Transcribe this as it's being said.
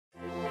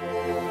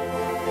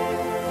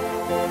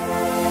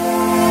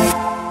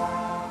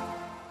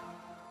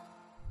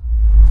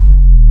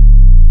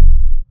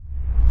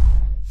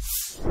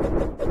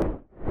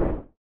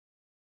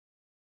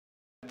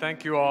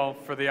thank you all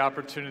for the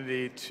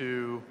opportunity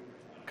to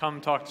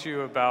come talk to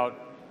you about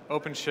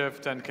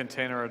OpenShift and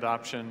container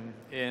adoption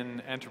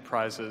in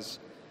enterprises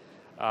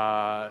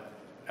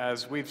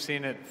as we've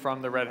seen it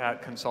from the Red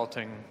Hat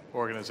Consulting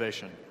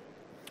organization.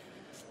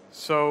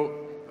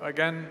 So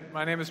again,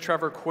 my name is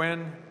Trevor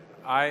Quinn.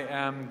 I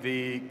am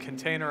the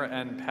Container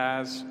and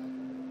PaaS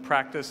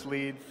practice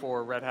lead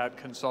for Red Hat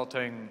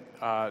Consulting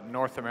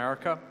North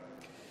America.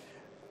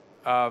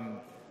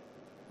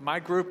 My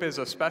group is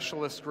a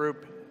specialist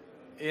group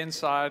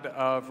inside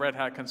of Red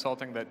Hat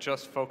Consulting that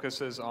just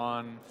focuses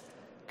on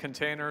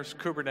containers,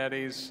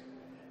 Kubernetes,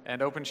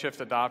 and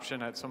OpenShift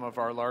adoption at some of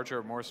our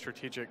larger, more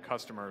strategic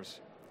customers.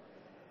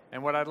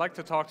 And what I'd like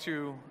to talk to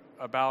you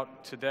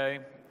about today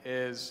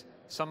is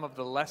some of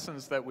the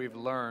lessons that we've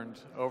learned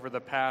over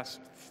the past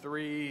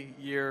 3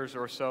 years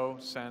or so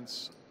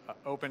since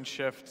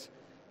OpenShift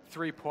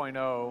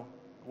 3.0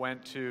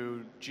 went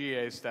to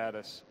GA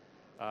status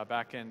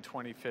back in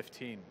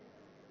 2015.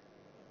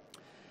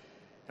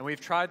 And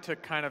we've tried to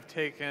kind of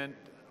take in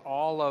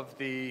all of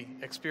the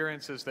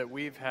experiences that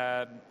we've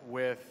had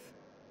with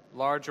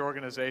large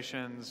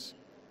organizations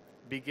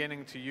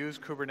beginning to use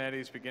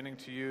Kubernetes, beginning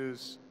to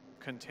use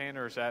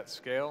containers at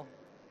scale,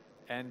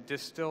 and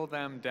distill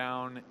them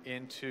down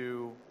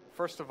into,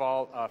 first of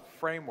all, a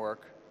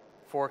framework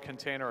for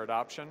container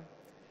adoption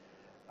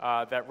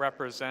that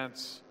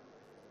represents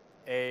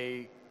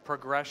a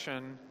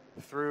progression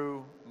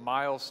through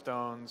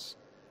milestones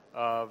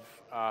of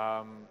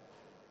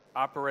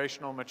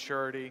operational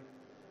maturity,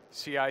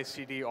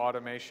 CI/CD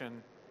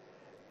automation,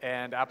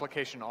 and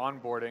application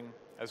onboarding,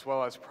 as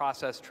well as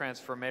process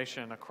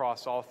transformation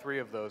across all three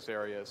of those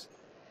areas,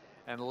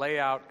 and lay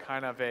out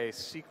kind of a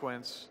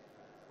sequence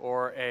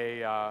or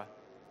a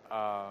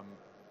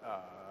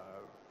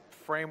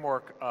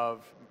framework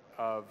of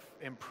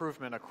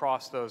improvement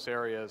across those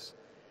areas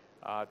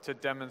to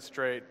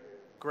demonstrate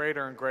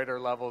greater and greater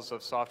levels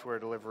of software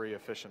delivery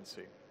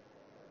efficiency.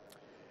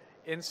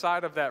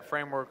 Inside of that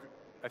framework,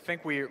 I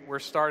think we're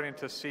starting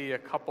to see a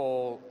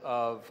couple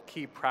of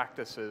key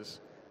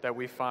practices that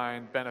we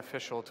find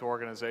beneficial to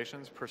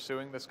organizations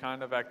pursuing this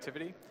kind of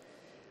activity,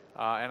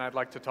 and I'd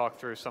like to talk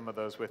through some of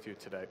those with you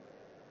today.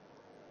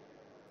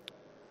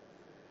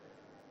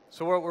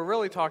 So what we're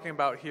really talking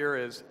about here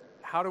is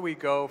how do we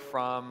go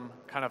from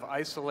kind of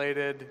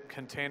isolated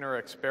container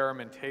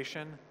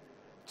experimentation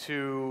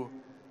to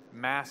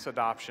mass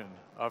adoption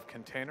of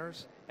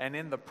containers, and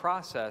in the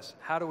process,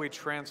 how do we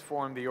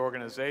transform the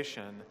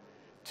organization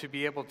to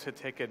be able to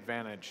take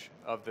advantage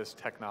of this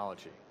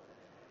technology?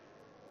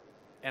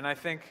 And I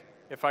think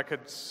if I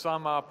could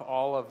sum up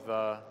all of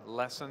the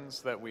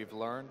lessons that we've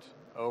learned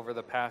over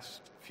the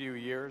past few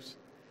years,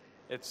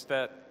 it's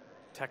that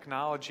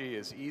technology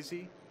is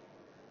easy,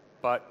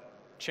 but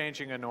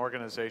changing an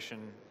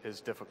organization is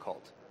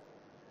difficult.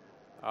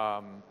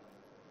 And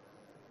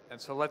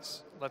so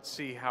let's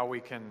see how we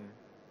can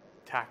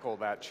tackle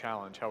that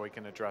challenge, how we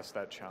can address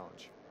that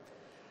challenge.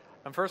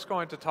 I'm first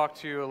going to talk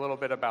to you a little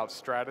bit about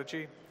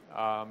strategy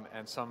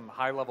and some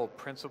high-level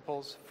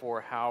principles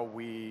for how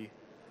we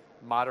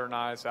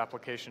modernize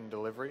application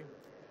delivery.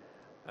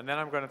 And then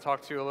I'm going to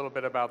talk to you a little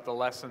bit about the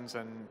lessons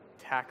and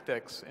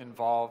tactics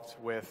involved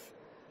with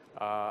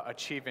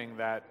achieving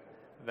that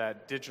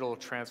digital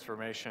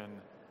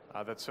transformation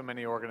that so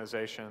many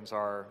organizations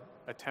are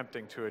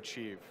attempting to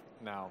achieve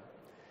now.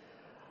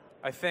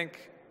 I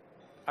think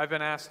I've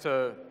been asked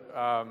to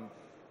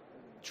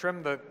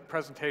trim the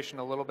presentation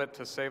a little bit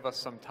to save us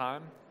some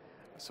time.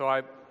 So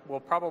I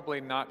will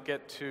probably not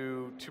get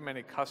to too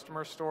many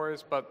customer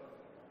stories, but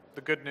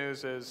the good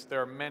news is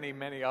there are many,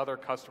 many other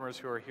customers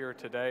who are here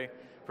today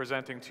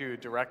presenting to you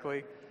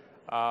directly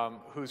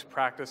whose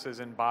practices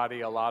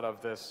embody a lot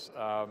of this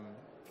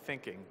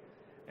thinking.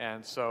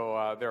 And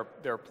so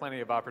there are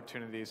plenty of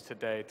opportunities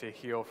today to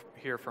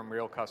hear from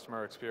real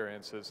customer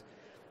experiences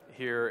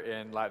here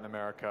in Latin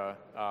America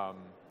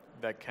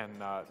that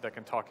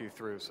can talk you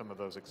through some of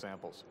those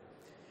examples.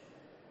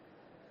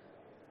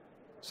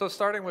 So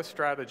starting with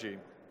strategy,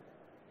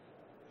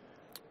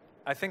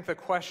 I think the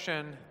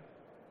question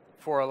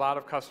for a lot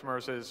of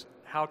customers is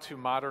how to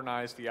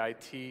modernize the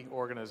IT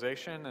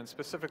organization, and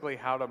specifically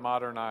how to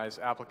modernize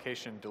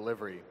application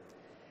delivery.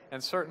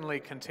 And certainly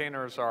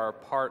containers are a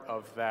part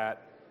of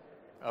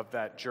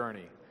that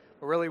journey.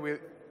 But really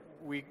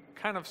we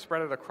kind of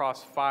spread it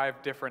across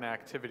 5 different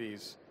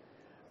activities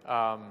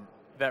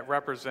that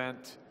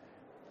represent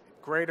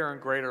greater and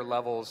greater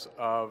levels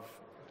of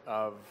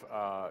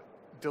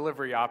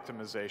delivery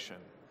optimization,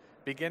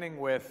 beginning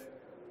with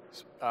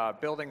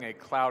building a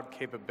cloud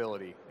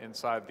capability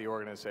inside the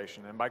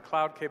organization. And by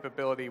cloud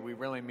capability, we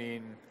really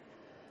mean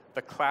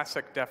the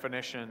classic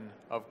definition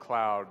of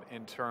cloud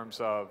in terms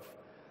of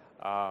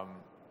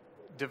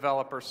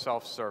developer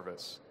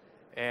self-service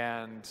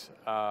and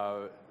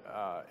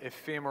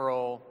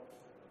ephemeral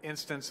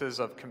instances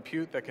of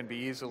compute that can be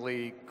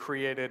easily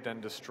created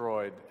and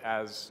destroyed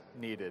as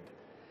needed.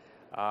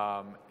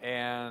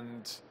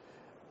 And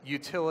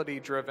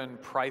utility-driven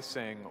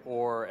pricing,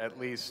 or at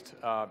least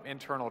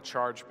internal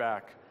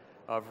chargeback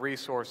of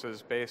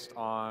resources based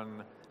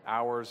on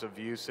hours of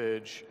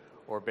usage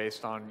or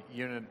based on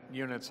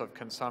units of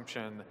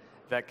consumption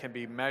that can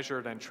be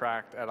measured and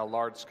tracked at a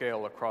large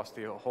scale across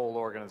the whole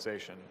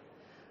organization.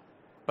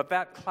 But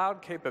that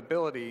cloud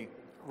capability,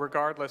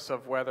 regardless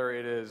of whether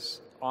it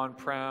is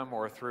on-prem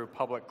or through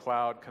public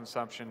cloud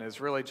consumption,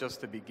 is really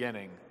just the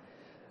beginning.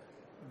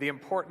 The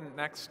important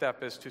next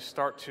step is to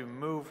start to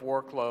move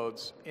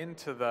workloads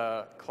into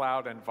the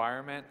cloud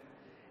environment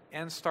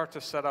and start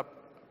to set up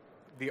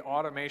the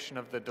automation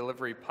of the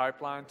delivery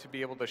pipeline to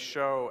be able to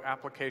show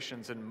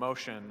applications in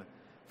motion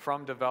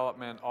from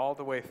development all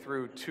the way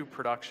through to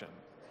production.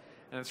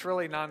 And it's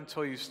really not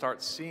until you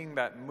start seeing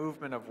that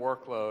movement of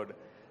workload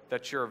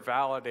that you're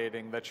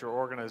validating that your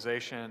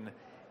organization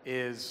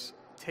is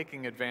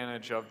taking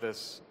advantage of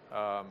this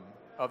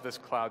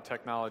cloud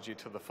technology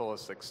to the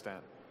fullest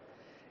extent.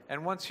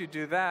 And once you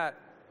do that,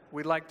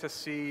 we'd like to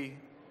see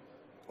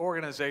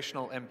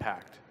organizational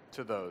impact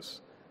to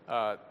those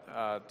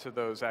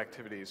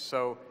activities.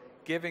 So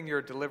giving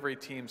your delivery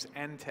teams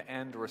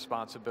end-to-end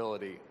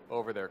responsibility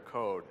over their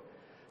code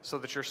so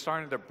that you're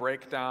starting to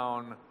break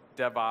down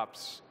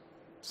DevOps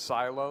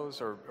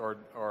silos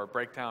or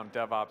break down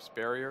DevOps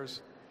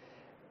barriers.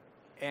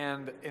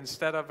 And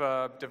instead of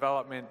a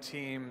development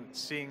team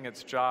seeing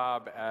its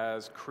job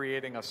as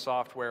creating a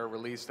software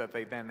release that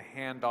they then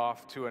hand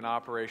off to an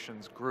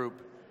operations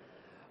group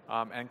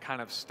and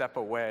kind of step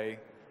away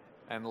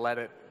and let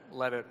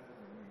it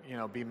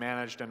be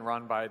managed and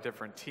run by a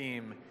different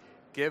team,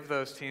 give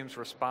those teams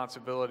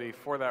responsibility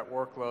for that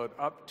workload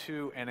up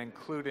to and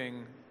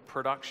including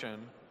production,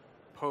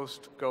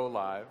 post-go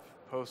live,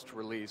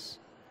 post-release.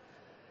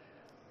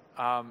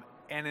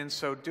 And in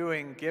so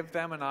doing, give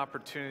them an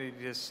opportunity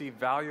to see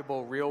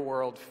valuable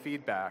real-world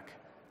feedback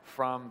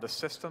from the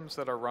systems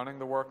that are running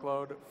the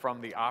workload,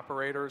 from the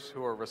operators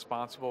who are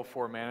responsible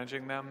for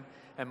managing them,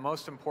 and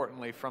most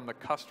importantly, from the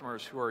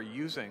customers who are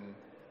using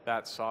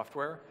that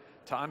software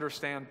to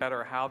understand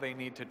better how they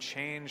need to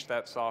change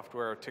that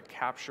software to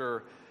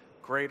capture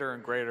greater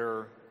and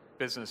greater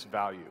business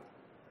value.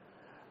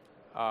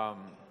 So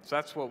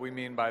that's what we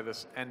mean by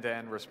this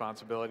end-to-end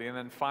responsibility. And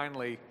then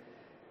finally,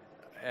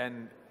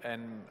 and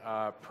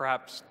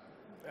perhaps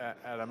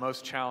at a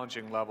most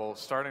challenging level,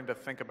 starting to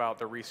think about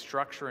the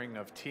restructuring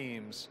of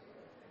teams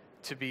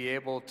to be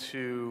able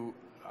to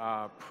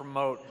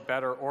promote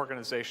better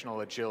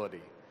organizational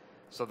agility.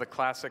 So the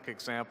classic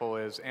example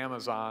is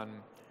Amazon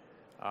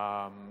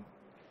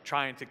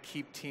trying to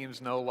keep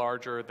teams no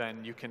larger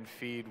than you can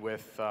feed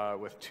with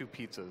 2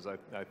 pizzas,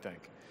 I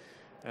think.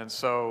 And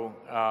so,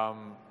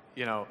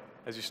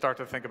 as you start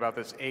to think about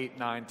this 8,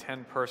 9,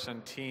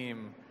 10-person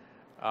team,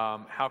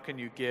 how can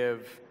you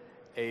give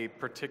a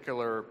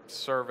particular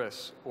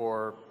service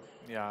or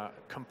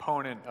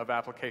component of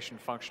application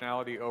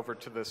functionality over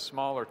to the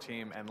smaller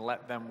team and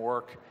let them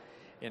work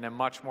in a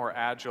much more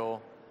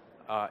agile,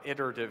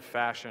 iterative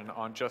fashion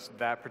on just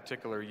that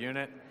particular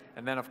unit?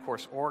 And then, of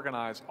course,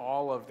 organize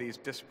all of these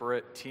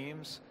disparate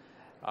teams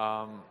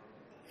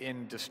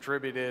in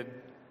distributed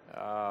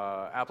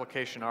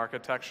application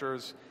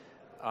architectures,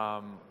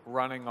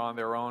 running on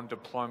their own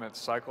deployment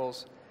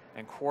cycles,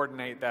 and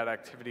coordinate that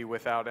activity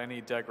without any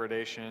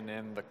degradation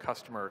in the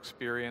customer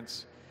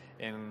experience,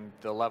 in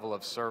the level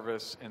of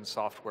service, in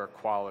software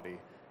quality.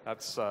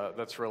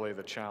 That's really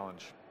the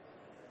challenge.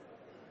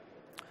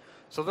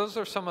 So those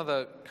are some of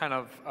the kind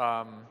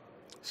of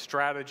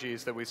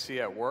strategies that we see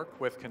at work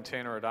with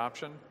container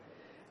adoption.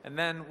 And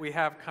then we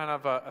have kind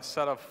of a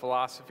set of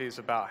philosophies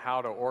about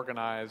how to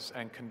organize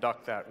and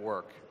conduct that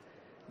work.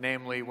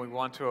 Namely, we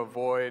want to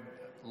avoid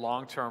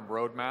long-term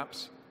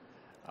roadmaps.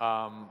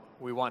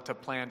 We want to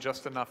plan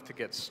just enough to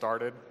get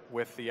started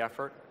with the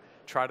effort,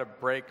 try to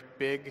break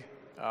big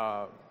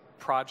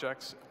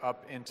projects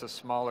up into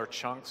smaller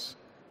chunks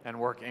and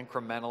work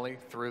incrementally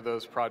through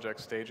those project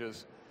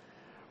stages.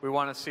 We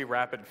want to see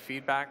rapid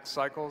feedback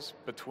cycles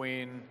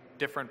between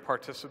different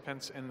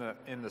participants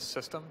in the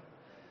system.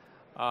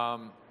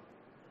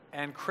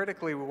 And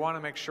critically, we want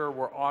to make sure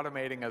we're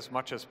automating as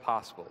much as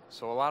possible.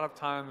 So a lot of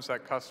times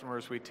at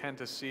customers, we tend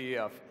to see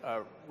a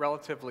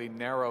relatively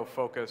narrow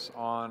focus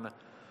on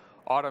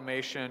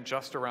automation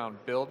just around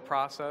build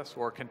process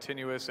or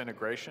continuous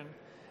integration.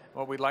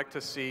 What we'd like to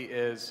see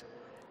is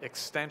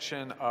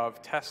extension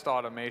of test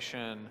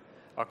automation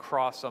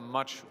across a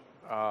much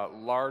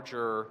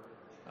larger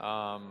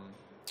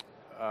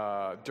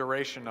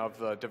duration of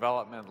the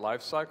development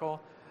lifecycle,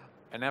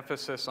 an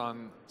emphasis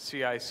on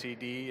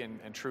CI/CD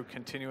and true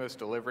continuous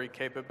delivery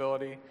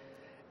capability,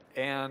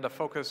 and a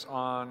focus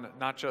on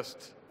not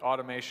just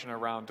automation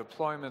around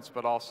deployments,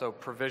 but also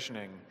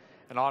provisioning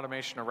and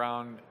automation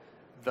around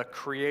the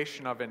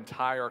creation of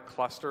entire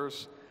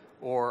clusters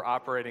or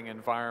operating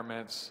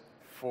environments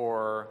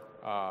for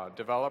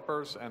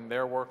developers and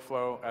their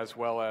workflow, as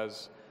well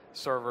as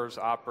servers,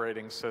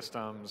 operating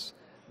systems,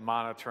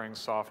 monitoring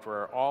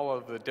software, all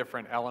of the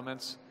different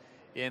elements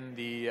in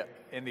the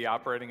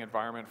operating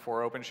environment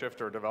for OpenShift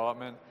or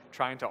development,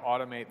 trying to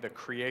automate the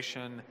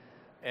creation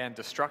and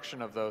destruction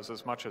of those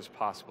as much as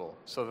possible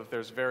so that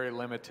there's very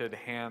limited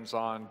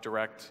hands-on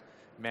direct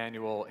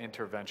manual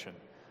intervention.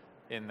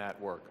 in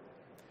that work.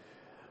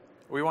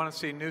 We want to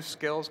see new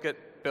skills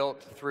get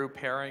built through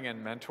pairing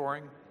and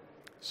mentoring.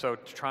 So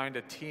trying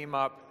to team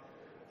up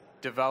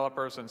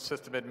developers and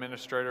system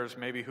administrators,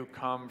 maybe who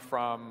come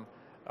from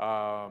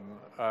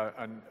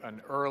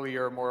an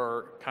earlier,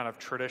 more kind of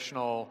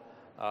traditional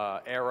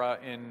era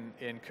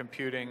in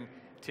computing,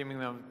 teaming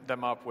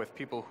them up with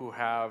people who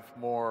have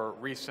more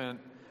recent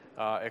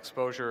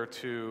exposure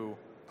to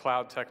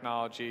cloud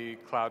technology,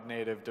 cloud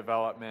native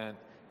development,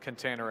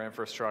 container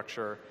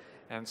infrastructure,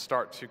 and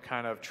start to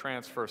kind of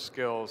transfer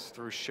skills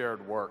through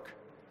shared work.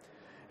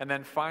 And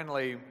then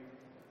finally,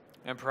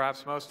 and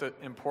perhaps most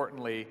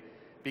importantly,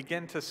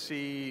 begin to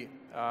see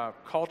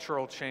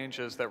cultural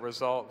changes that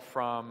result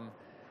from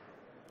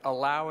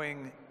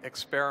allowing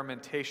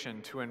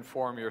experimentation to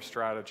inform your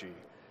strategy.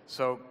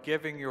 So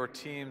giving your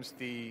teams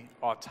the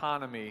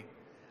autonomy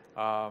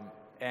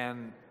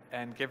and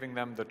giving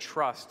them the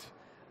trust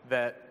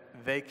that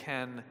they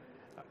can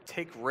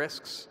take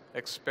risks,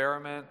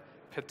 experiment,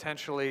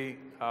 potentially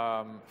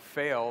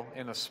fail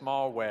in a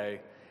small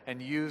way,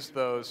 and use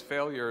those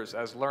failures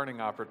as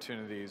learning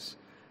opportunities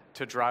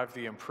to drive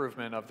the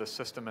improvement of the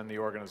system and the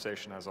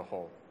organization as a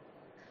whole.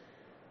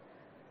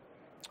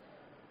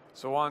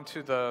 So on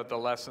to the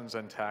lessons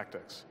and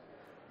tactics.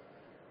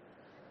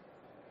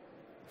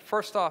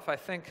 First off, I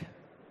think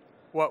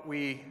what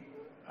we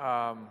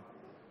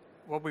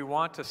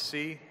want to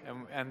see,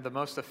 and the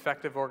most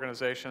effective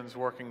organizations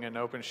working in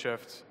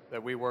OpenShift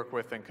that we work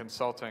with in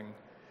consulting,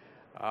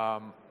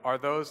 are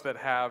those that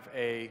have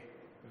a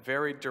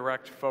very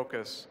direct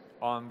focus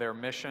on their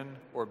mission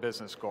or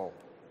business goal.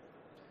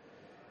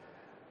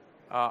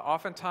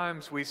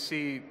 Oftentimes we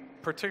see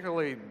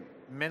particularly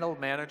middle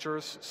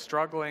managers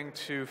struggling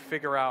to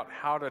figure out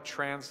how to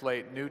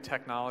translate new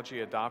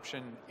technology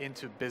adoption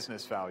into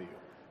business value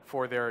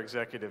for their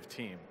executive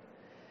team.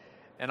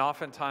 And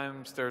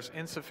oftentimes there's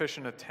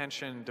insufficient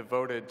attention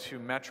devoted to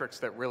metrics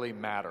that really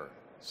matter.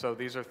 So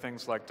these are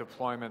things like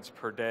deployments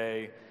per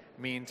day,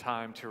 mean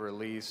time to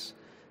release,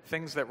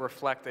 things that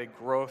reflect a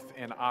growth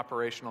in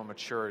operational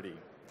maturity.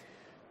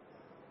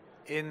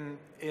 In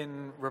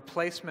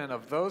replacement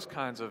of those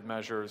kinds of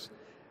measures,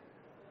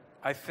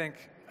 I think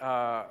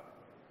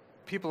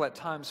people at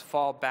times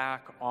fall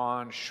back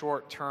on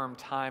short-term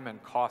time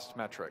and cost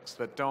metrics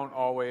that don't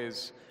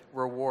always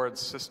reward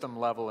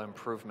system-level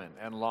improvement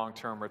and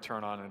long-term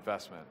return on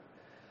investment.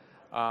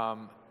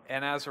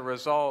 And as a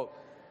result,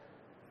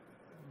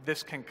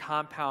 this can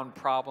compound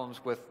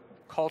problems with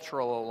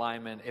cultural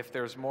alignment if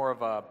there's more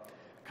of a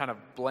kind of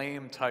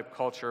blame-type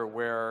culture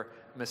where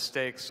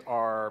mistakes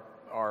are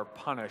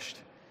punished.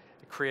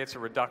 It creates a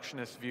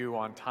reductionist view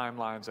on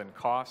timelines and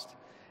cost,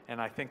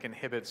 and I think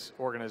inhibits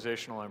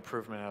organizational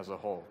improvement as a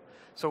whole.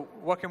 So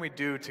what can we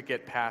do to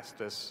get past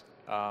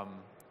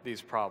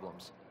these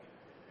problems?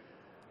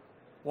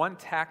 One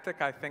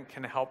tactic I think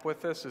can help with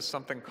this is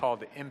something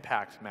called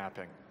impact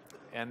mapping.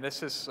 And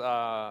this is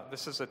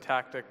a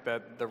tactic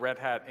that the Red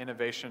Hat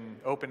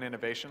Open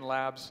Innovation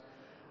Labs,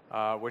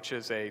 which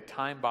is a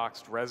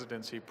time-boxed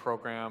residency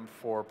program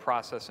for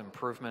process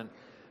improvement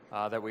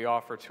that we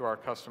offer to our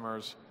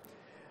customers.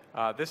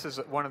 This is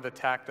one of the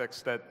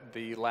tactics that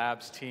the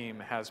labs team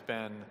has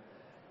been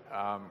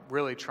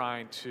really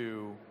trying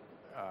to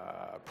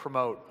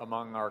promote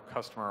among our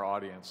customer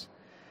audience.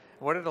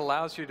 What it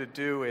allows you to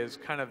do is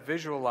kind of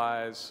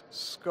visualize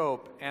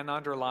scope and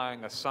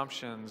underlying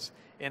assumptions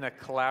in a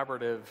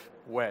collaborative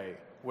way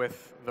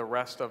with the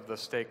rest of the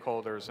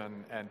stakeholders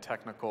and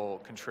technical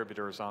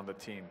contributors on the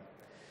team.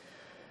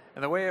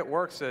 And the way it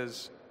works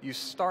is you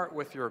start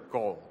with your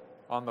goal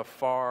on the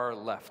far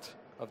left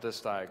of this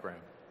diagram.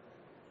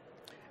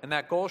 And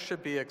that goal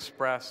should be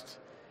expressed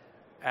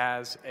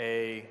as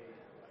a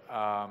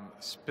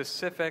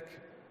specific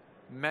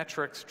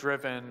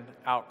metrics-driven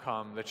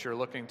outcome that you're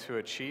looking to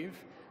achieve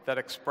that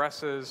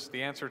expresses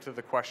the answer to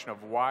the question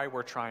of why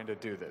we're trying to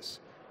do this.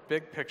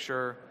 Big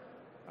picture,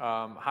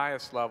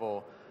 highest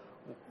level,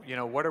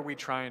 what are we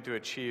trying to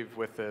achieve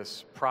with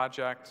this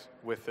project,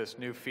 with this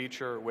new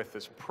feature, with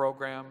this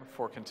program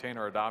for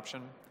container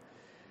adoption?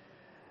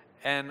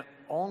 And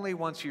only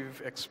once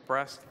you've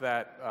expressed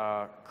that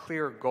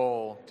clear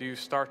goal do you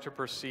start to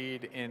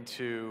proceed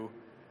into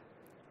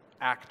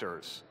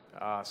actors.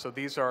 So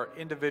these are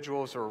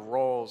individuals or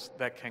roles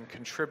that can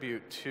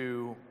contribute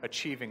to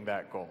achieving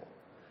that goal.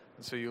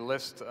 And so you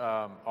list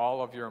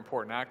all of your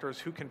important actors,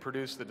 who can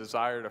produce the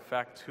desired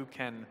effect, who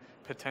can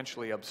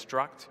potentially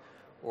obstruct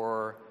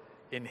or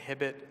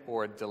inhibit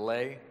or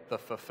delay the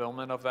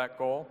fulfillment of that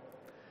goal,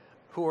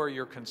 who are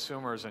your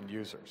consumers and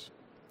users.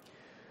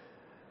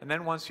 And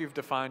then once you've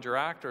defined your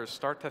actors,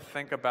 start to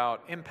think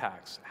about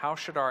impacts. How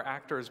should our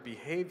actors'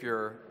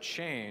 behavior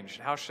change?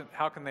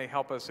 How can they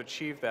help us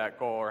achieve that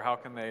goal, or how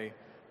can they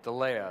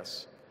delay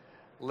us?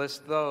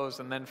 List those,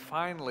 and then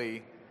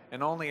finally,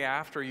 and only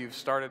after you've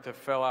started to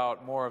fill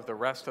out more of the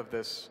rest of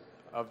this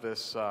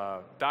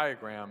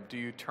diagram, do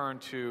you turn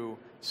to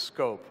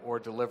scope or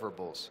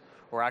deliverables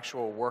or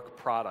actual work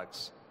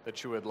products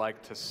that you would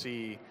like to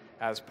see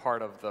as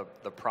part of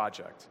the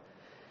project.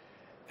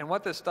 And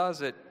what this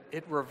does,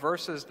 it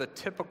reverses the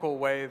typical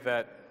way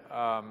that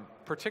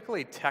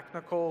particularly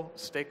technical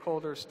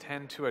stakeholders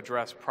tend to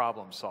address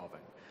problem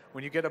solving.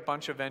 When you get a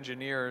bunch of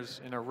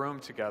engineers in a room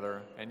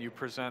together and you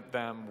present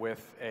them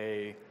with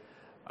a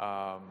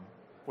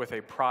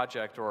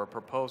project or a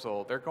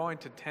proposal, they're going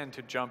to tend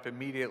to jump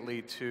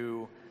immediately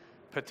to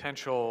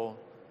potential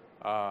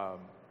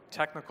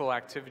technical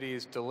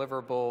activities,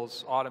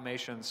 deliverables,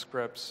 automation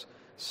scripts,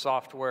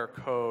 software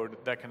code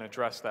that can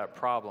address that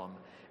problem.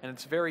 And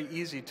it's very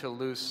easy to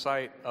lose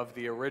sight of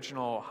the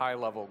original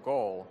high-level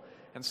goal.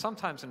 And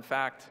sometimes, in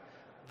fact,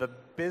 the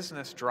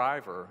business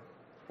driver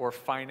or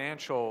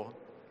financial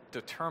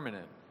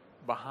determinant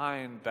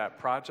behind that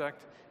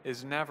project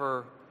is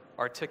never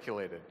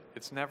articulated.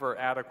 It's never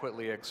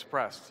adequately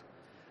expressed.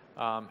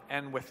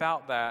 And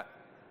without that,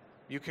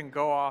 you can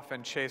go off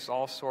and chase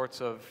all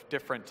sorts of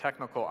different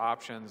technical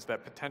options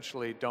that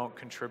potentially don't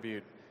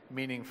contribute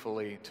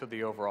meaningfully to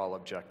the overall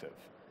objective.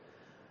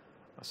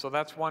 So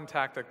that's one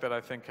tactic that I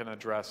think can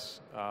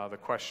address the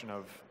question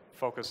of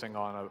focusing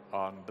on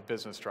the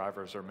business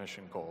drivers or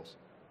mission goals.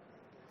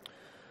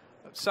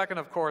 Second,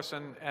 of course,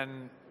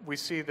 and we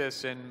see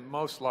this in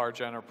most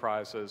large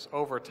enterprises,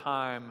 over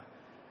time,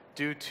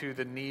 due to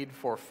the need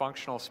for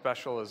functional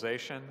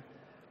specialization,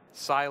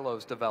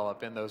 silos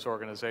develop in those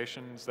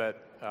organizations that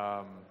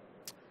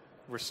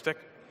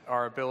restrict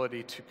our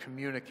ability to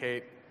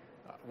communicate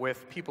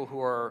with people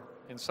who are,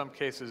 in some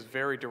cases,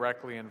 very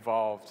directly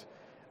involved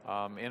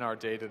in our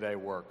day-to-day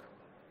work.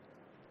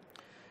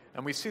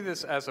 And we see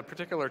this as a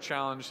particular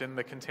challenge in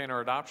the container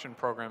adoption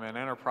program and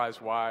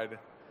enterprise-wide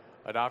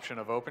adoption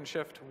of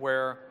OpenShift,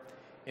 where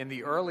in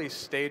the early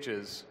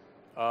stages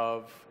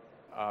of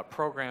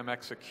program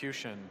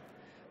execution,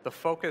 the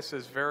focus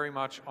is very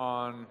much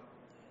on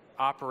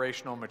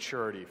operational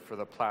maturity for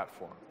the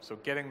platform. So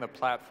getting the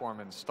platform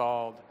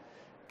installed,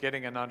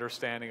 getting an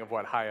understanding of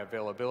what high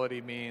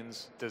availability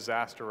means,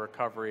 disaster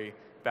recovery,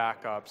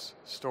 backups,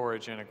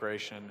 storage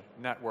integration,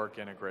 network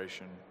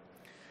integration.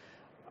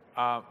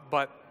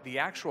 But the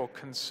actual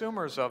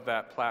consumers of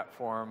that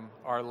platform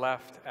are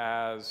left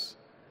as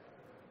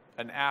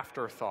an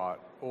afterthought,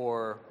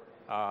 or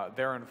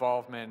their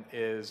involvement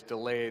is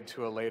delayed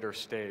to a later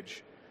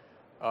stage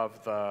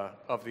of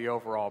the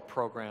overall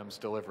program's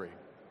delivery.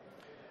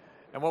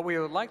 And what we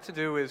would like to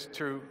do is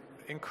to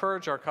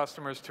encourage our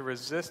customers to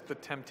resist the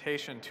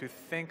temptation to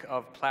think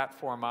of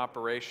platform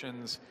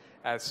operations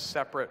as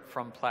separate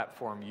from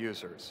platform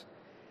users.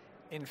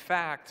 In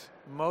fact,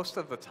 most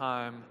of the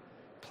time,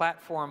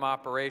 platform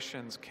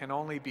operations can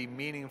only be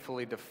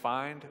meaningfully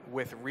defined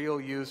with real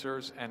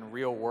users and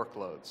real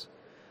workloads.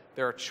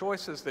 There are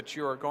choices that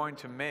you are going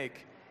to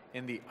make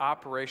in the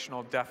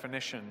operational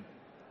definition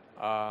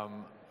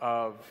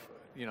of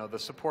the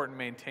support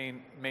and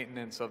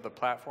maintenance of the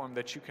platform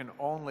that you can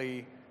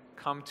only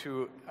come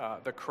to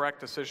the correct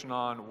decision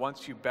on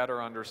once you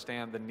better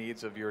understand the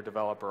needs of your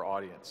developer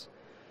audience.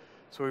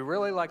 So we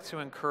really like to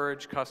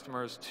encourage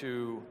customers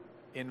to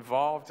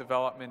involve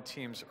development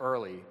teams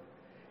early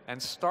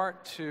and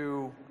start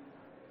to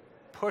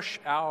push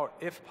out,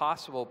 if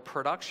possible,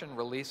 production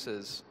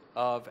releases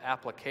of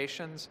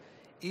applications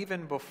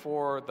even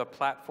before the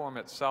platform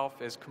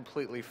itself is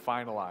completely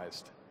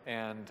finalized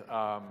and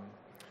kind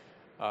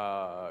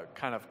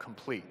of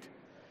complete.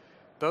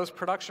 Those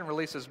production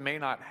releases may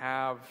not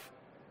have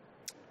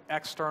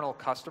external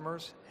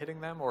customers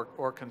hitting them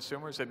or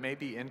consumers. It may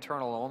be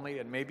internal only.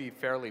 It may be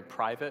fairly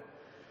private.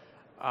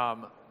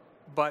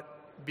 But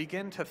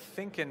begin to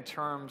think in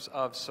terms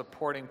of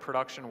supporting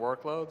production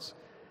workloads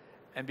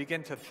and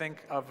begin to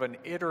think of an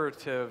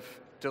iterative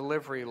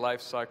delivery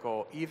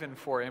lifecycle even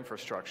for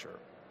infrastructure.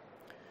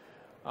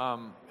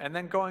 And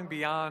then going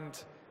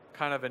beyond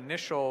kind of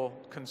initial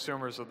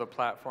consumers of the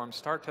platform,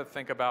 start to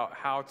think about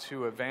how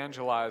to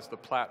evangelize the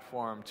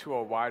platform to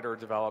a wider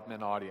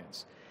development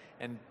audience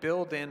and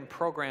build in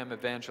program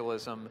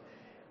evangelism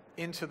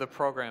into the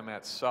program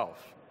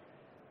itself.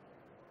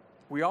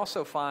 We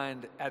also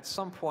find at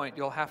some point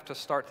you'll have to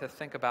start to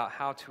think about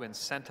how to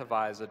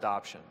incentivize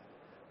adoption.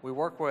 We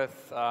work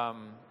with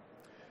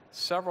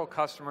several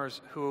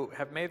customers who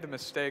have made the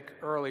mistake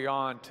early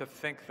on to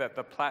think that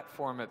the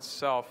platform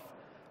itself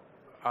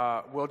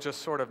will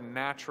just sort of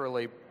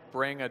naturally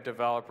bring a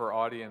developer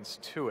audience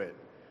to it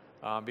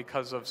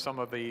because of some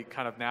of the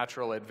kind of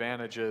natural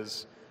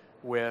advantages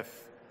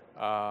with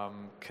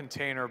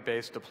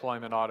container-based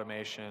deployment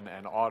automation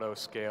and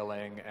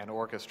auto-scaling and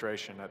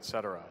orchestration, et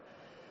cetera.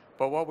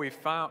 But what we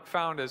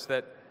found is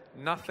that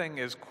nothing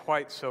is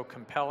quite so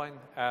compelling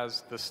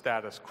as the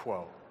status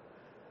quo,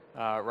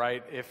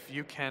 right? If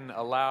you can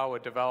allow a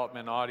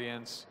development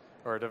audience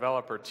or a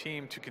developer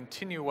team to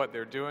continue what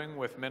they're doing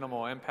with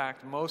minimal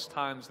impact, most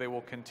times they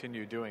will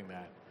continue doing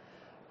that.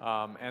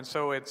 And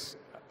so it's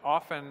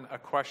often a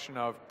question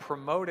of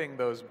promoting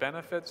those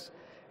benefits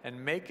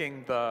and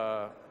making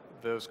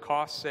those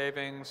cost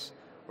savings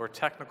or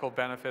technical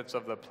benefits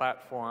of the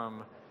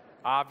platform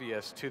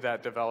obvious to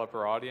that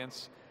developer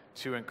audience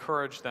to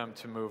encourage them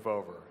to move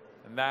over.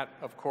 And that,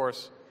 of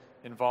course,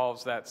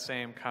 involves that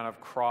same kind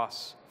of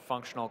cross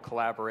cross-functional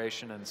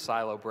collaboration and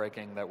silo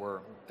breaking that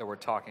we're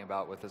talking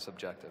about with this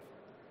objective.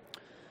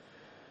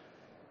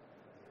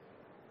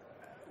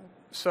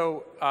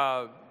 So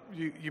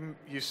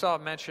you saw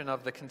mention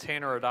of the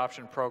Container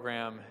Adoption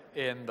Program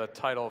in the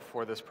title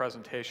for this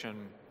presentation,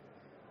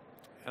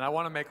 and I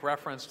want to make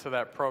reference to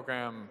that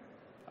program,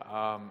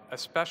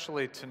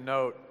 especially to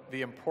note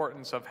the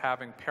importance of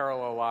having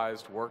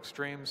parallelized work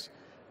streams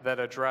that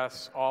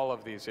address all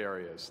of these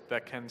areas,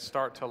 that can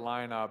start to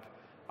line up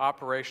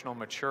operational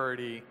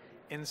maturity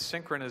in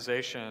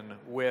synchronization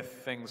with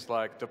things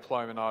like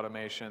deployment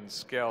automation,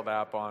 scaled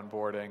app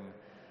onboarding,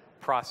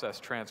 process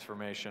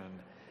transformation,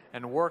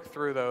 and work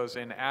through those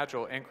in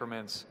agile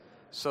increments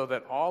so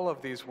that all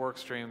of these work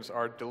streams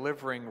are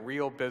delivering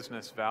real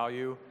business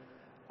value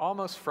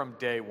almost from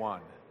day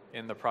one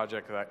in the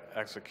project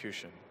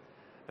execution.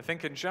 I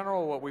think in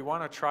general what we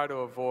want to try to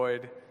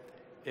avoid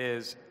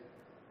is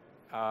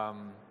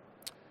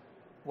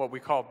what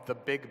we call the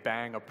big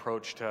bang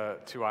approach to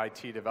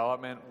IT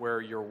development,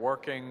 where you're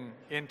working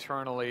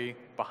internally,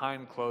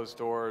 behind closed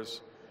doors,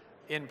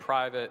 in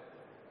private,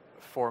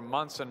 for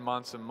months and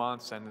months and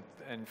months,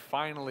 and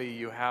finally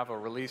you have a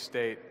release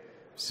date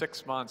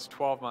 6 months,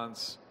 12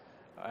 months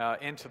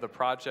into the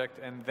project,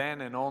 and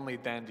then and only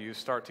then do you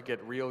start to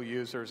get real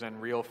users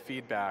and real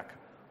feedback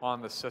on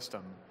the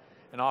system.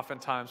 And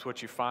oftentimes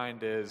what you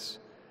find is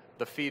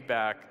the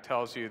feedback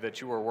tells you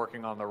that you were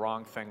working on the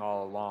wrong thing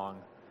all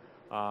along,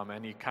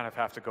 and you kind of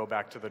have to go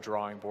back to the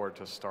drawing board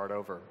to start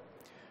over.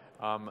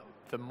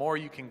 The more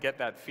you can get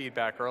that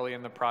feedback early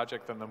in the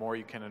project and the more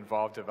you can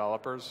involve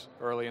developers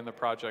early in the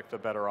project, the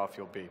better off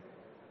you'll be.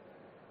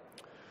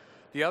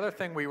 The other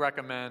thing we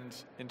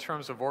recommend in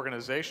terms of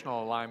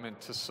organizational alignment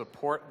to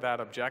support that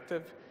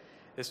objective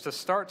is to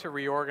start to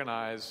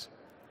reorganize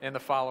in the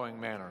following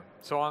manner.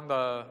 So on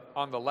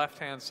the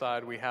left-hand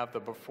side, we have the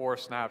before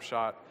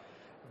snapshot.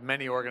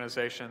 Many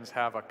organizations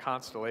have a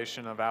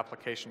constellation of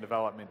application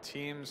development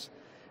teams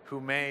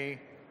who may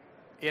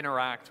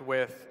interact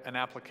with an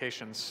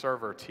application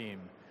server team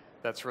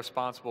that's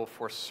responsible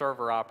for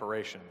server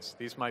operations.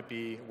 These might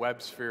be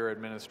WebSphere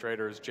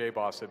administrators,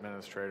 JBoss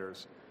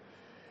administrators.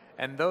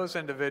 And those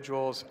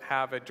individuals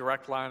have a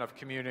direct line of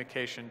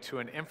communication to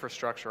an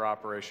infrastructure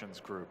operations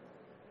group.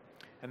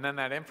 And then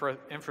that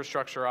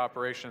infrastructure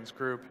operations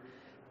group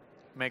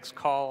makes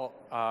call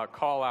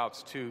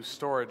outs to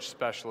storage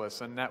specialists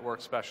and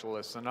network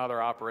specialists and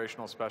other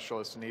operational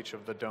specialists in each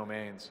of the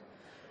domains.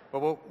 But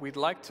what we'd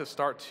like to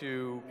start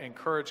to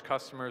encourage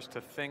customers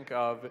to think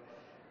of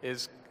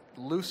is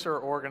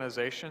looser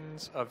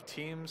organizations of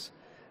teams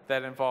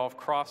that involve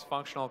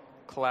cross-functional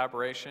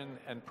collaboration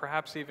and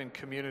perhaps even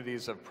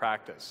communities of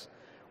practice,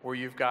 where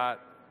you've got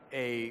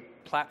a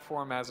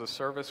platform as a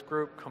service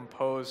group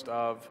composed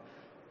of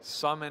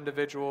some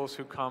individuals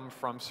who come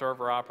from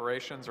server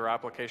operations or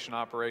application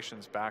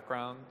operations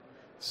background,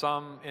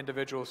 some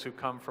individuals who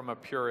come from a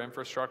pure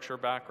infrastructure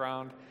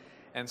background,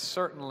 and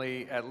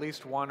certainly at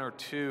least one or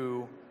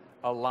two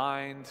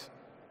aligned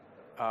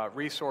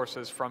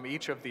resources from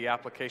each of the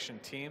application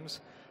teams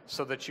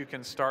so that you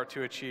can start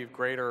to achieve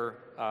greater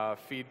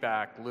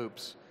feedback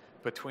loops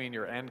between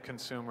your end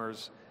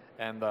consumers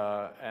and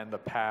the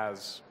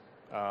PaaS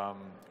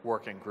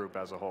working group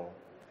as a whole.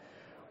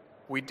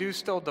 We do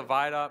still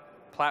divide up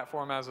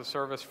platform as a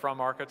service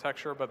from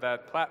architecture, but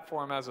that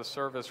platform as a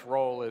service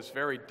role is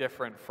very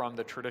different from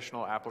the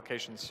traditional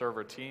application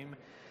server team.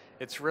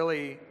 It's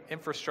really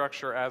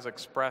infrastructure as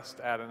expressed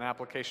at an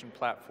application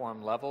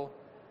platform level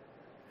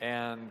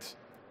and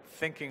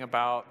thinking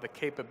about the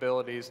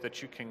capabilities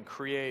that you can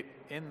create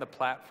in the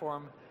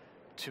platform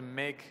to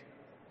make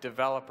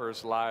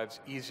developers'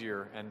 lives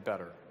easier and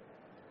better.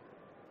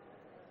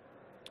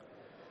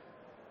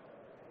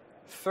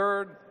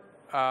 Third,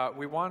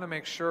 we want to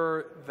make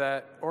sure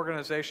that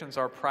organizations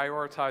are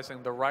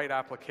prioritizing the right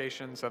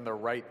applications and the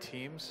right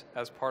teams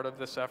as part of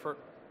this effort.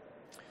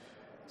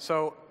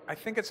 So I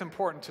think it's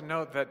important to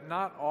note that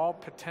not all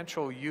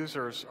potential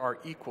users are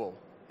equal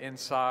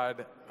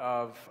inside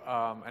of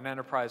an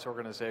enterprise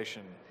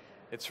organization.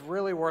 It's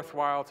really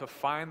worthwhile to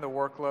find the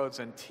workloads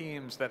and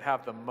teams that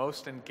have the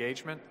most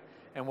engagement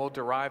and will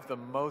derive the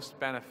most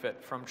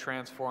benefit from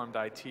transformed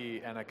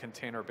IT and a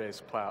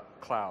container-based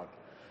cloud.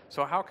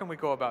 So how can we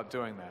go about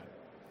doing that?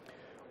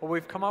 What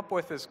we've come up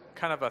with is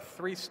kind of a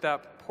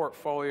three-step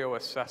portfolio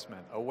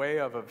assessment, a way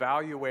of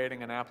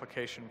evaluating an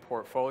application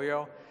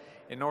portfolio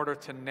in order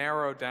to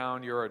narrow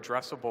down your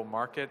addressable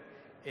market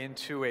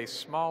into a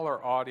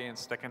smaller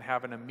audience that can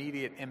have an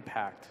immediate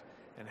impact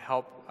and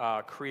help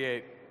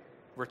create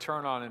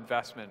return on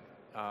investment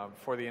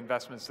for the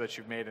investments that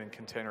you've made in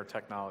container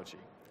technology.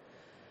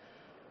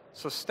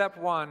 So step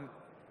one,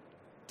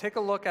 take a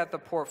look at the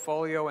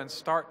portfolio and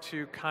start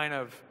to kind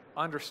of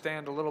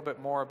understand a little bit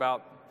more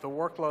about the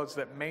workloads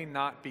that may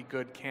not be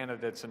good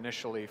candidates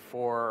initially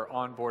for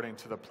onboarding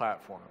to the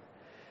platform.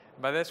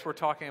 By this, we're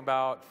talking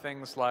about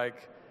things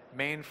like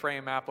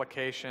mainframe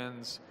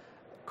applications,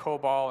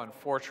 COBOL and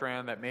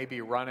Fortran that may be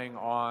running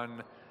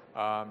on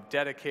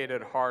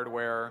dedicated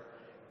hardware,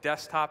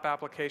 desktop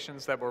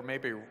applications that were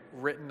maybe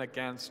written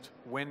against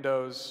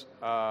Windows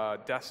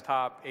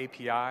desktop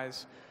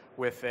APIs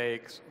with a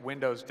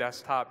Windows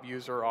desktop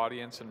user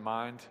audience in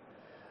mind.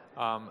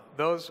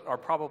 Those are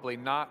probably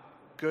not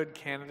good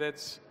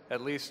candidates,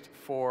 at least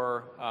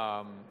for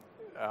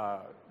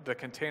the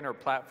container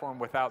platform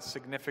without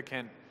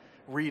significant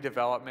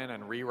redevelopment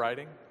and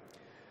rewriting.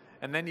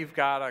 And then you've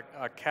got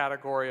a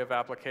category of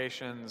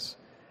applications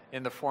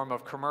in the form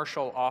of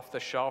commercial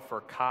off-the-shelf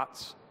or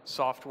COTS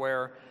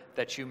software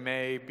that you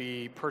may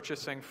be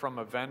purchasing from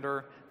a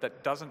vendor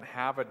that doesn't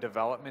have a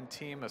development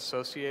team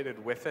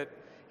associated with it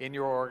in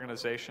your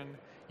organization.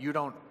 You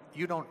don't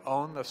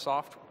own the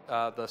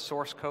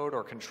source code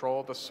or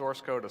control the source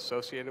code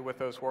associated with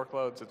those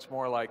workloads. It's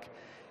more like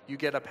you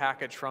get a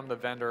package from the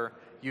vendor,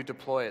 you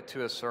deploy it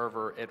to a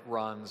server, it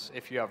runs.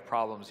 If you have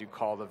problems, you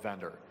call the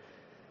vendor.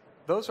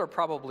 Those are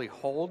probably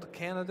hold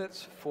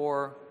candidates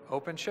for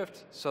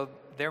OpenShift, so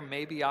there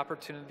may be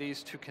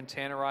opportunities to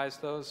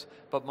containerize those,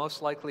 but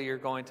most likely you're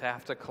going to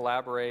have to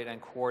collaborate and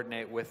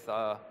coordinate with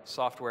a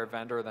software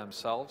vendor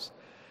themselves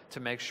to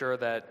make sure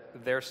that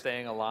they're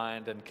staying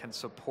aligned and can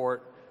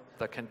support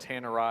the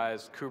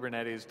containerized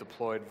Kubernetes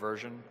deployed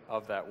version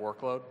of that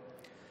workload.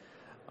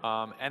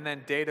 And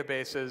then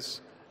databases,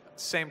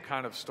 same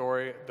kind of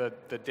story. The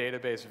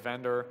database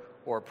vendor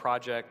or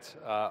project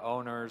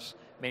owners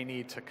may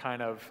need to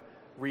kind of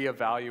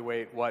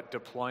reevaluate what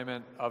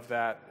deployment of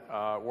that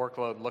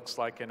workload looks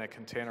like in a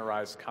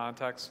containerized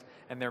context.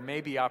 And there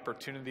may be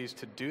opportunities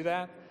to do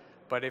that,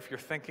 but if you're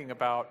thinking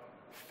about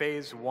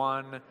phase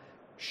one,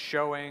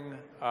 showing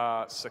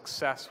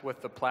success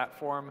with the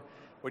platform,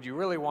 what you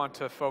really want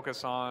to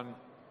focus on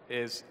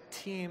is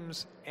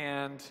teams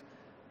and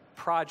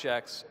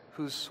projects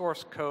whose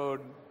source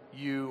code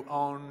you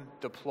own,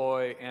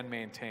 deploy, and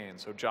maintain.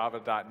 So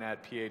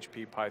Java.NET,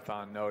 PHP,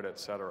 Python, Node,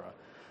 etc.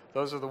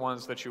 Those are the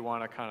ones that you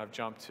want to kind of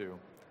jump to.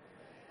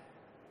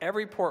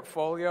 Every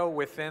portfolio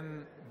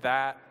within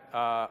that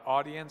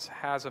audience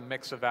has a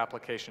mix of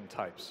application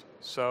types.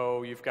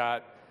 So you've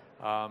got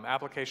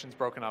applications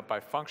broken up by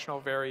functional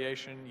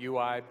variation,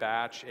 UI,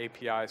 batch,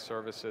 API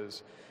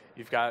services.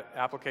 You've got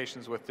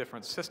applications with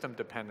different system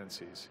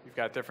dependencies. You've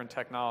got different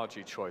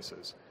technology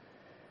choices.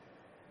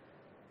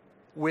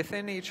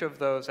 Within each of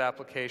those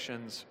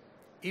applications,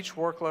 each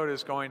workload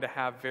is going to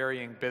have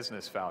varying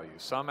business value.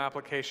 Some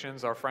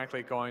applications are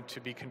frankly going to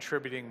be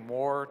contributing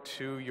more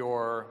to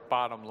your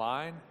bottom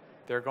line.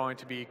 They're going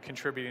to be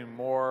contributing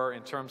more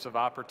in terms of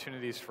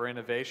opportunities for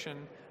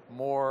innovation,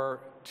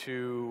 more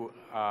to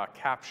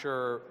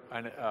capture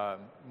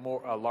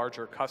a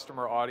larger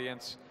customer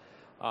audience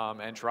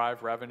and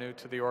drive revenue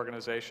to the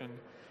organization.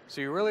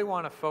 So you really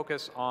want to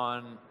focus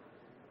on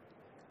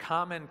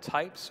common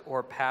types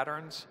or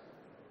patterns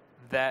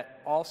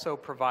that also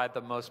provide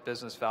the most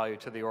business value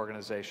to the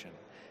organization.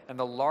 And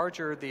the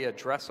larger the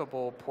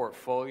addressable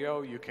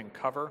portfolio you can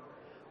cover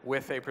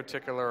with a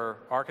particular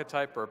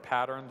archetype or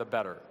pattern, the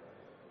better.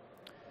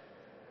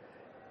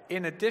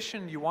 In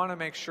addition, you want to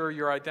make sure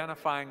you're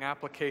identifying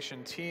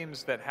application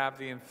teams that have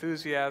the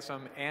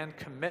enthusiasm and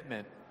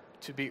commitment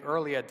to be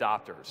early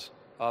adopters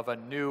of a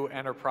new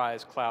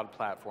enterprise cloud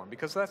platform,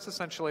 because that's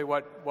essentially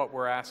what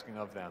we're asking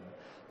of them.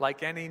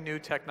 Like any new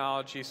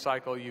technology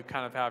cycle, you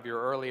kind of have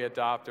your early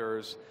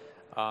adopters,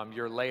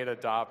 your late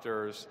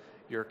adopters,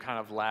 your kind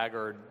of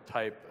laggard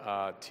type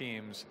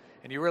teams,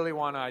 and you really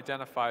want to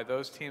identify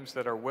those teams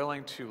that are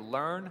willing to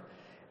learn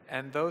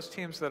and those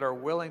teams that are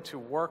willing to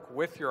work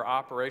with your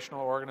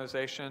operational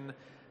organization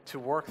to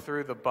work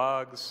through the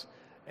bugs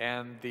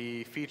and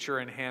the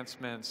feature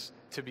enhancements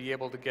to be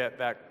able to get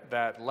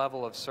that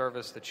level of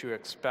service that you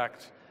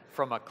expect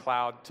from a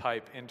cloud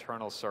type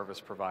internal service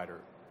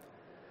provider.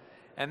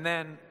 And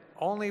then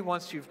only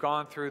once you've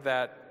gone through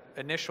that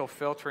initial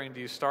filtering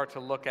do you start to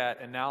look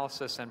at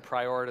analysis and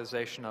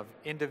prioritization of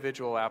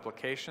individual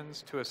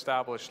applications to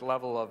establish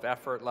level of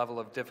effort, level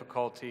of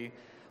difficulty,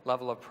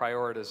 level of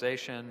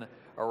prioritization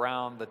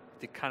around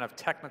the kind of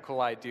technical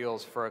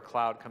ideals for a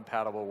cloud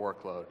compatible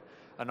workload.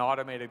 An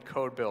automated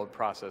code build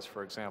process,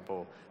 for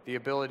example, the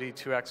ability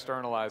to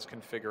externalize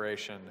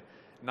configuration,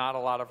 not a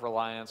lot of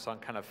reliance on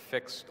kind of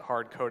fixed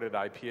hard-coded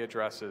IP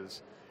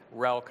addresses,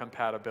 RHEL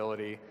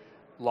compatibility,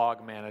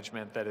 log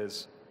management that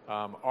is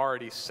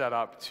already set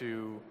up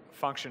to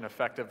function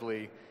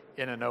effectively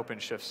in an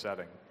OpenShift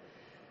setting.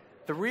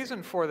 The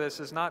reason for this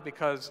is not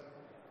because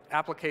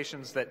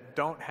applications that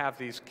don't have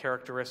these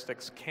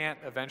characteristics can't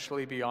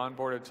eventually be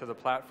onboarded to the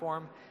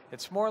platform.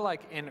 It's more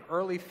like in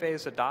early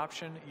phase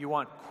adoption, you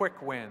want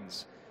quick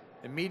wins,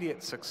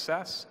 immediate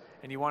success,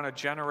 and you want to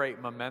generate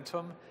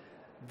momentum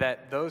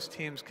that those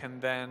teams can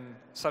then,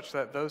 such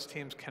that those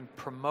teams can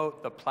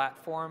promote the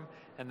platform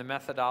and the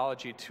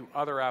methodology to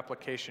other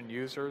application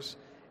users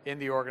in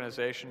the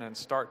organization and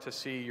start to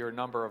see your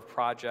number of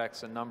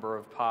projects and number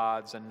of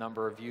pods and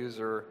number of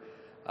user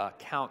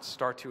counts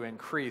start to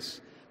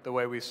increase the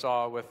way we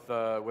saw with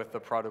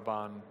the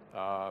Produban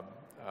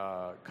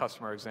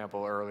customer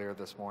example earlier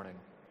this morning.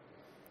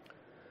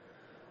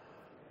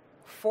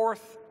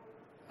 Fourth,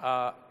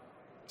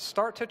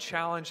 start to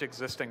challenge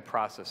existing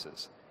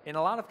processes. In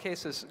a lot of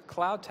cases,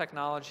 cloud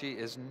technology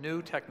is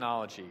new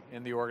technology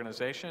in the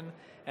organization,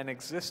 and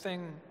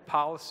existing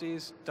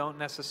policies don't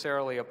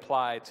necessarily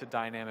apply to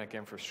dynamic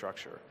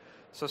infrastructure.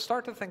 So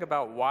start to think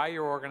about why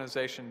your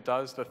organization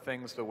does the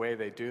things the way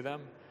they do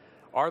them.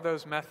 Are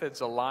those methods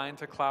aligned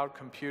to cloud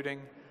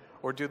computing,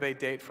 or do they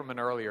date from an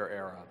earlier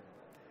era?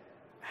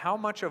 How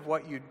much of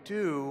what you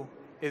do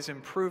is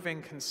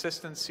improving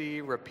consistency,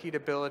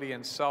 repeatability,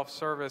 and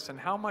self-service, and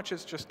how much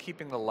is just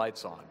keeping the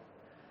lights on?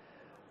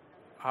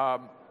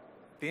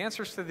 The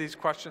answers to these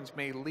questions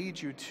may lead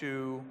you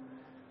to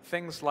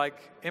things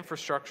like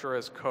infrastructure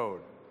as code.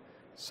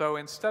 So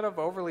instead of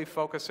overly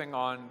focusing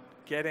on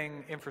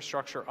getting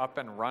infrastructure up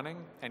and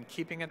running and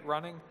keeping it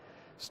running,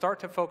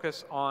 start to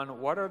focus on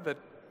what are the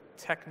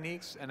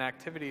techniques and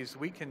activities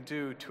we can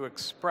do to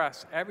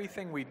express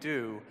everything we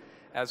do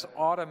as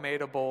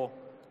automatable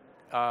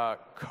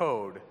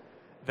code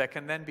that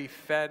can then be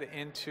fed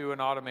into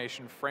an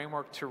automation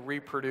framework to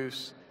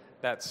reproduce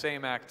that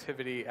same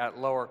activity at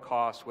lower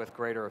cost with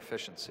greater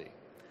efficiency.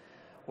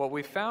 What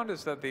we found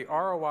is that the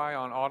ROI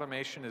on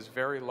automation is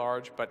very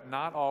large, but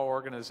not all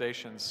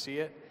organizations see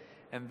it,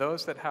 and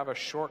those that have a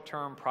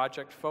short-term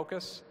project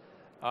focus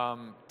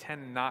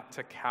tend not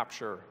to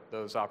capture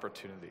those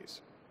opportunities.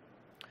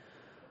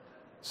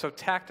 So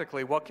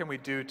tactically, what can we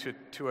do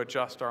to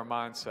adjust our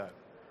mindset?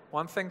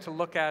 One thing to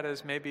look at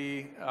is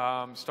maybe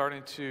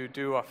starting to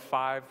do a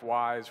 5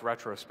 whys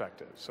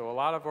retrospective. So a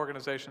lot of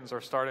organizations are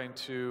starting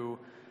to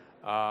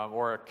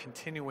or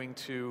continuing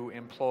to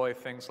employ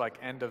things like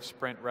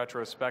end-of-sprint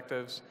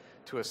retrospectives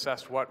to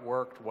assess what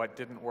worked, what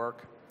didn't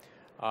work,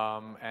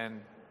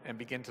 and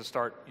begin to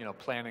start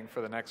planning for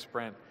the next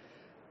sprint.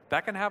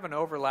 That can have an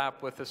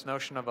overlap with this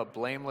notion of a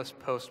blameless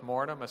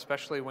post-mortem,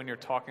 especially when you're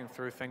talking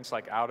through things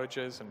like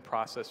outages and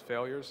process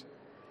failures.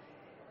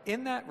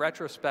 In that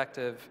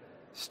retrospective,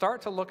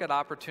 start to look at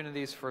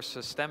opportunities for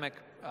systemic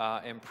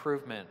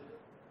improvement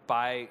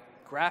by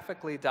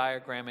graphically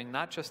diagramming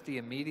not just the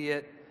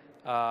immediate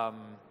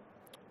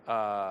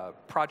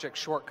project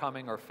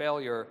shortcoming or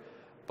failure,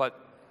 but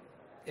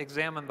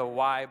examine the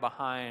why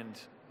behind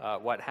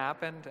what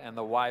happened, and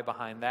the why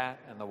behind that,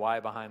 and the why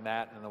behind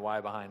that, and the why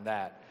behind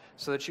that,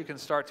 so that you can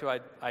start to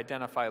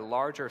identify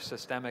larger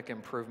systemic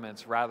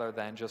improvements rather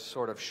than just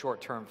sort of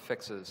short-term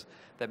fixes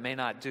that may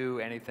not do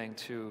anything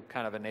to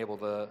kind of enable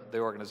the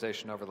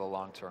organization over the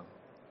long term.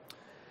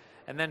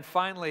 And then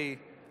finally,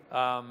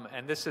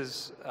 and this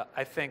is,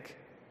 I think,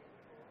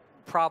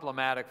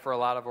 problematic for a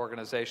lot of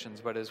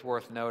organizations, but is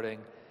worth noting,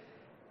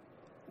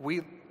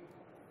 we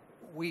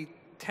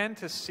tend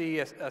to see,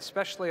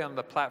 especially on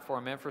the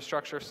platform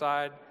infrastructure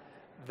side,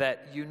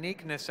 that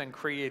uniqueness and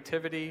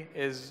creativity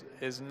is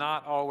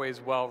not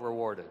always well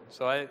rewarded.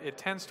 So it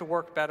tends to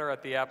work better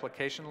at the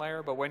application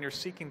layer, but when you're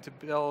seeking to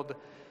build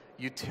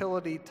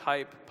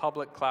utility-type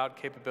public cloud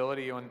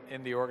capability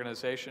in the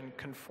organization,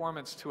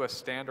 conformance to a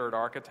standard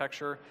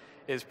architecture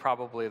is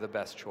probably the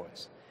best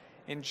choice.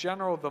 In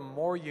general, the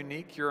more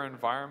unique your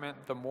environment,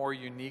 the more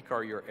unique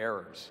are your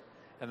errors.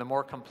 And the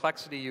more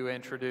complexity you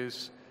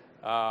introduce,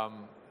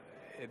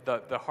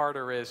 the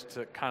harder it is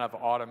to kind of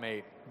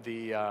automate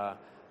the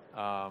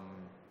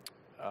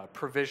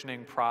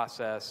provisioning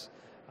process,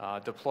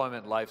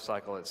 deployment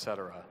lifecycle, et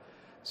cetera.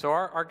 So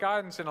our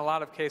guidance in a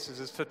lot of cases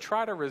is to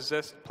try to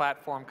resist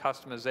platform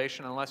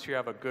customization unless you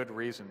have a good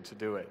reason to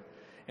do it.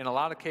 In a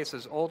lot of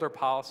cases, older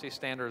policy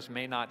standards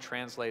may not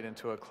translate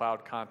into a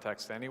cloud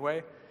context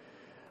anyway.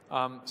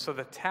 So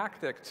the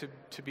tactic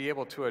to be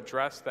able to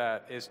address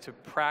that is to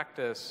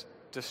practice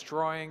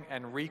destroying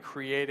and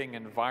recreating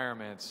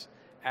environments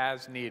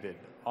as needed,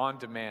 on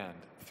demand,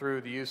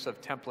 through the use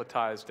of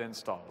templatized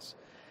installs.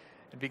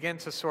 And begin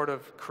to sort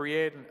of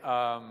create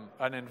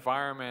an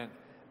environment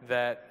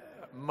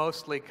that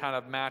mostly kind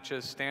of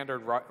matches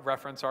standard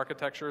reference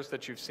architectures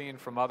that you've seen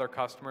from other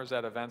customers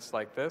at events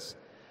like this.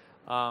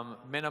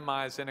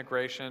 Minimize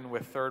integration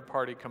with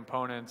third-party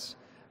components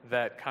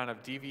that kind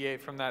of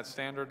deviate from that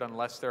standard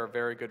unless there are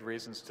very good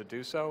reasons to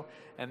do so,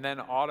 and then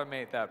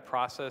automate that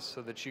process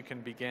so that you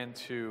can begin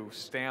to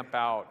stamp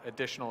out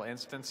additional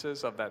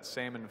instances of that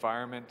same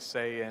environment,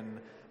 say in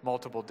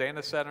multiple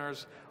data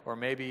centers, or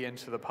maybe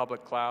into the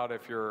public cloud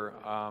if you're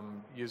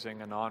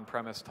using an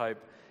on-premise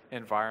type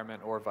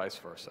environment, or vice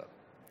versa.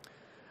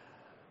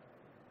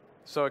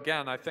 So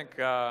again, I think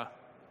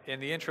in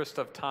the interest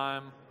of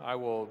time, I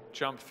will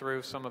jump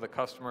through some of the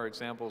customer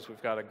examples.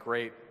 We've got a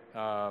great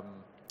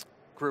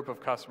group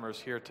of customers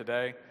here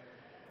today.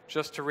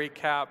 Just to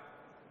recap,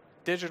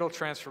 digital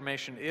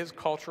transformation is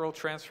cultural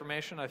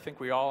transformation. I think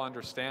we all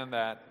understand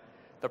that.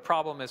 The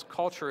problem is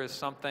culture is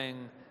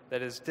something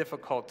that is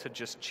difficult to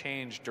just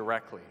change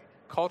directly.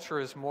 Culture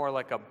is more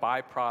like a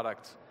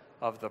byproduct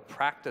of the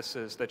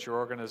practices that your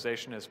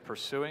organization is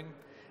pursuing,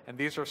 and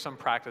these are some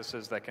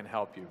practices that can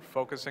help you.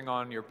 Focusing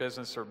on your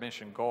business or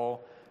mission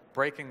goal,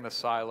 breaking the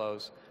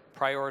silos,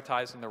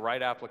 prioritizing the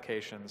right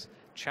applications,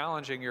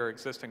 challenging your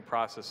existing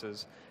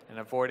processes, and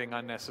avoiding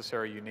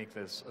unnecessary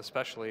uniqueness,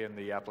 especially in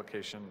the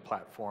application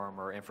platform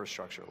or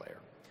infrastructure layer.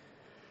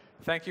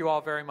 Thank you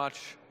all very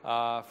much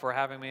for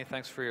having me.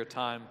 Thanks for your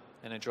time.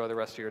 and enjoy the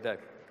rest of your day.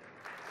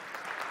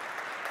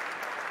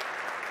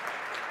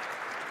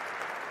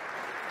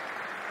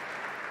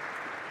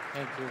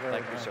 Thank you very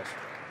much. Thank you,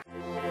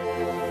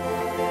 sir.